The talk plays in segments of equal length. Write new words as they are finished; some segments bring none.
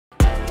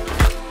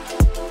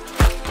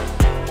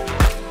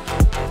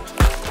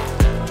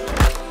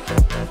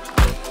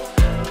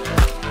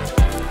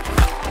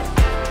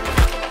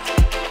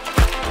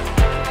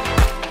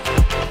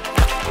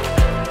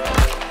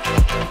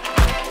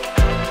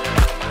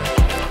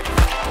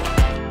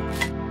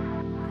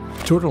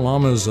Tour de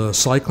Llama is a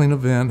cycling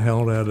event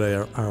held at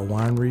our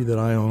winery that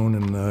I own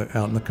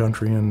out in the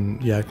country in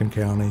Yadkin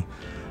County.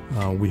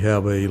 We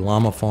have a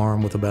llama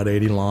farm with about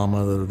 80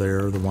 llama that are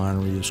there. The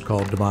winery is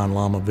called Divine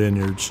Llama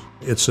Vineyards.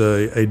 It's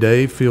a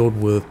day filled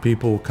with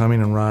people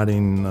coming and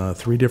riding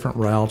 3 different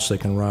routes. They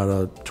can ride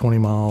a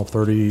 20-mile,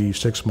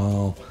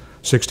 36-mile,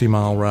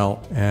 60-mile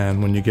route.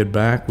 And when you get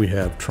back, we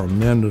have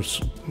tremendous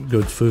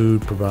good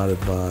food provided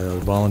by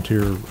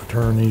volunteer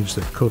attorneys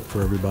that cook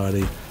for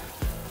everybody.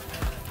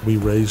 We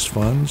raise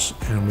funds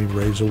and we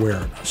raise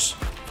awareness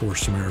for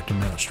Samaritan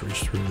Ministries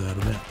through that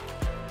event.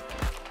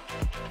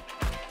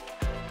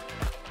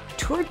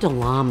 Tour de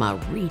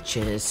Llama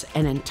reaches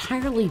an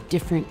entirely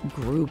different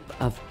group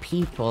of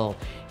people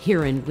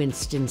here in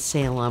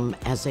Winston-Salem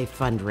as a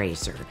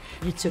fundraiser.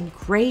 It's a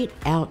great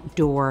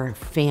outdoor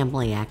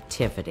family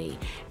activity,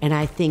 and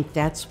I think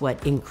that's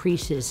what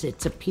increases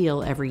its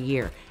appeal every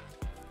year.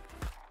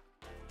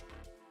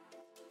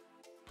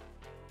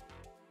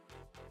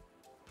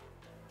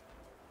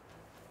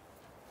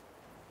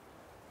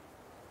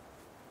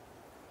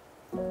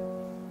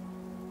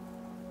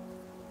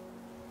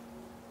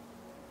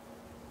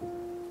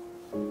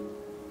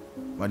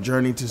 My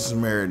journey to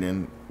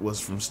Samaritan was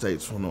from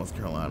Statesville, North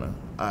Carolina.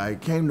 I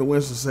came to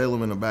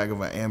Winston-Salem in the back of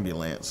an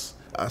ambulance.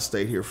 I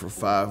stayed here for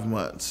 5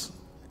 months,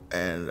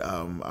 and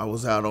I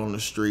was out on the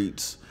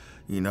streets.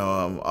 You know,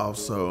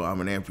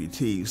 I'm an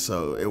amputee,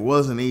 so it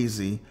wasn't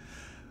easy,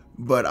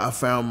 but I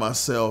found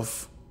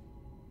myself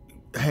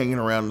hanging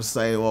around the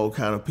same old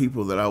kind of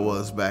people that I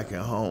was back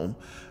at home.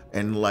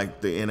 And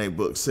like the NA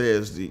book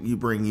says, you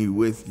bring you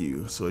with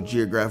you. So a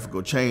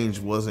geographical change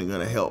wasn't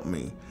gonna help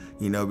me,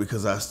 you know,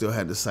 because I still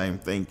had the same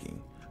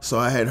thinking. So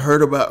I had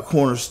heard about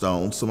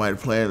Cornerstone. Somebody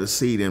planted a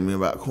seed in me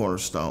about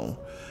Cornerstone.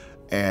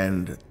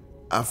 And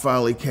I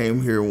finally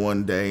came here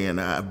one day and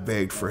I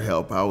begged for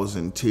help. I was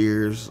in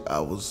tears. I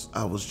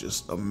was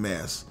just a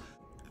mess.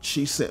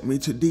 She sent me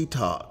to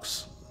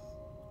detox.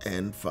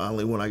 And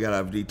finally, when I got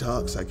out of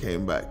detox, I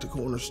came back to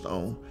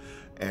Cornerstone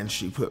and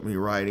she put me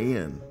right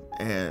in.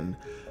 And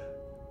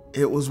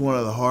it was one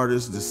of the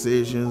hardest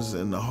decisions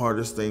and the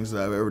hardest things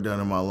that I've ever done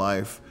in my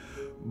life,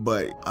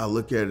 but I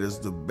look at it as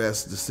the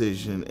best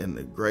decision and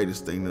the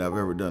greatest thing that I've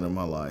ever done in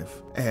my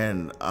life.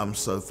 And I'm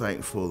so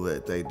thankful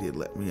that they did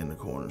let me in the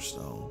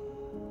Cornerstone.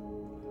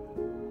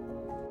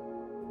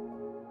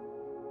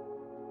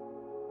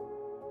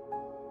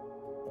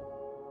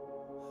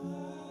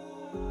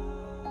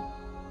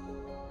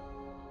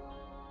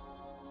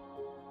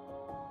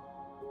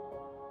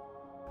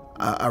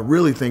 I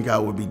really think I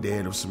would be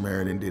dead if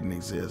Samaritan didn't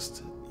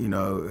exist. You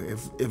know,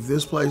 if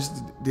this place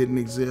didn't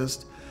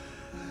exist,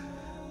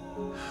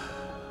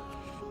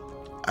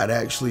 I'd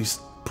actually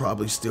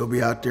probably still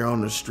be out there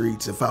on the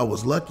streets if I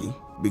was lucky,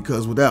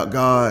 because without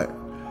God,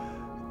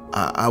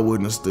 I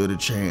wouldn't have stood a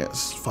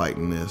chance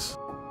fighting this.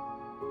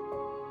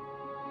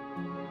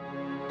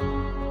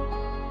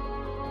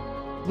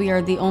 We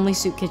are the only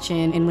soup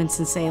kitchen in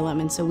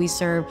Winston-Salem, and so we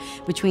serve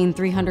between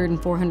 300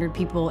 and 400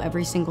 people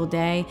every single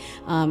day.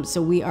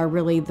 So we are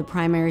really the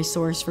primary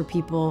source for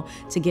people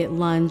to get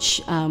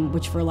lunch,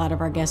 which for a lot of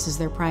our guests is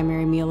their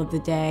primary meal of the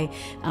day.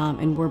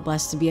 And we're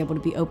blessed to be able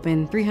to be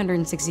open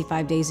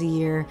 365 days a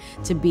year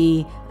to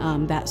be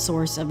that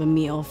source of a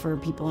meal for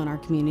people in our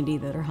community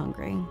that are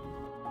hungry.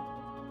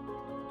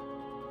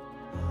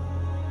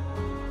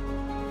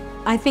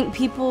 I think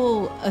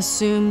people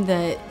assume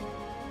that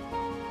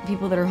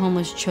people that are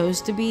homeless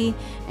chose to be,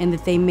 and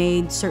that they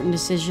made certain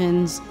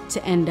decisions to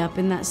end up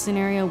in that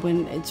scenario,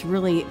 when it's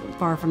really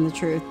far from the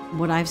truth.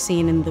 What I've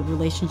seen in the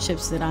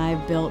relationships that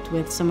I've built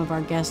with some of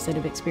our guests that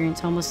have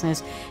experienced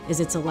homelessness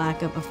is it's a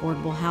lack of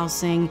affordable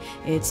housing,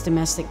 it's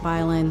domestic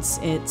violence,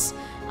 it's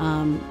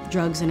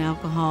drugs and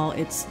alcohol,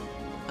 it's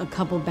a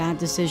couple bad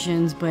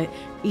decisions, but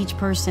each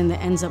person that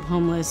ends up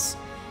homeless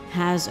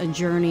has a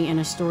journey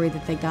and a story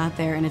that they got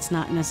there, and it's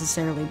not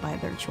necessarily by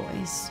their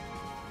choice.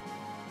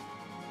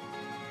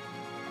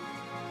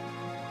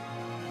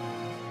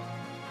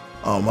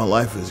 Oh, my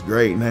life is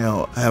great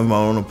now. I have my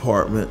own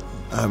apartment.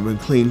 I've been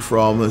clean for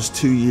almost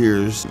 2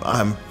 years.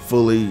 I'm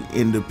fully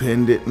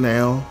independent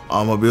now.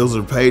 All my bills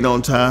are paid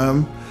on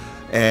time,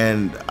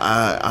 and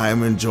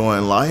I'm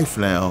enjoying life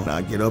now.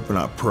 I get up and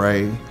I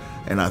pray,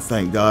 and I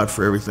thank God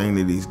for everything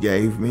that He's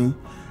gave me.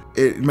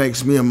 It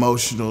makes me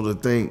emotional to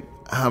think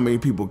how many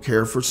people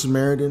care for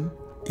Samaritan.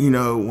 You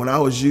know, when I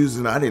was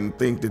using, I didn't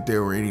think that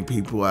there were any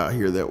people out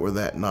here that were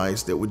that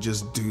nice, that would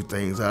just do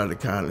things out of the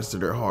kindness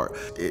of their heart.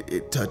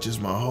 It touches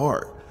my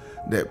heart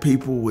that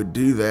people would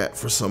do that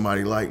for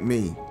somebody like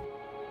me.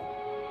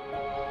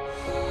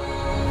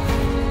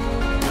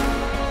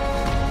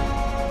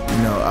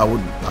 You know,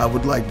 I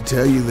would like to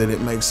tell you that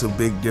it makes a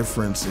big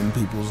difference in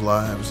people's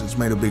lives. It's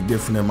made a big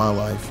difference in my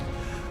life.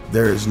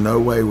 There is no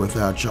way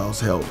without y'all's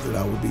help that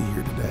I would be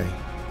here today.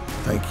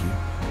 Thank you.